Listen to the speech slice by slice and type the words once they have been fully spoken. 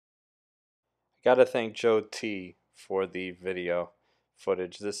Gotta thank Joe T for the video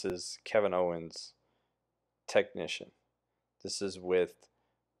footage. This is Kevin Owens' technician. This is with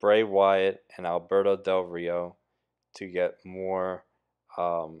Bray Wyatt and Alberto Del Rio to get more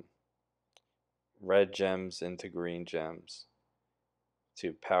red gems into green gems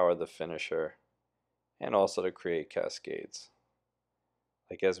to power the finisher and also to create cascades,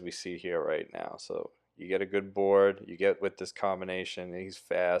 like as we see here right now. So you get a good board, you get with this combination. He's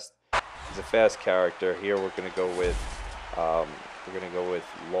fast. He's a fast character. Here we're gonna go with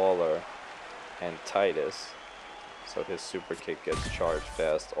Lawler and Titus. So his super kick gets charged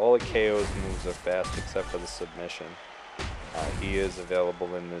fast. All of KO's moves are fast except for the submission. He is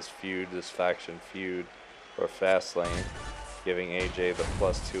available in this feud, this faction feud, for Fastlane, giving AJ the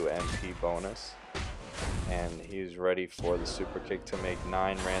 +2 MP bonus. And he's ready for the super kick to make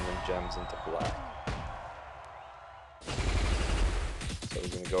 9 random gems into black. So we're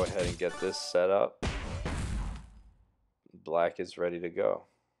going to go ahead and get this set up. Black is ready to go.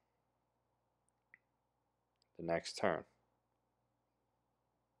 The next turn,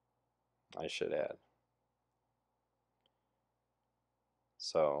 I should add.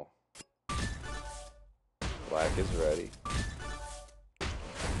 So black is ready.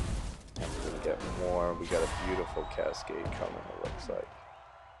 And we're going to get more. We got a beautiful cascade coming, it looks like.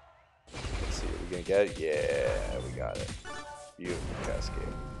 Let's see, are we going to get it? Yeah, we got it. Beautiful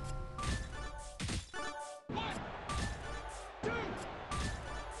cascade. 1, 2,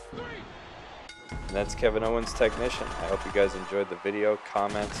 3. And that's Kevin Owens' technician. I hope you guys enjoyed the video.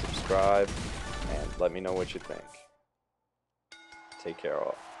 Comment, subscribe, and let me know what you think. Take care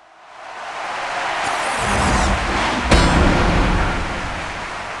all.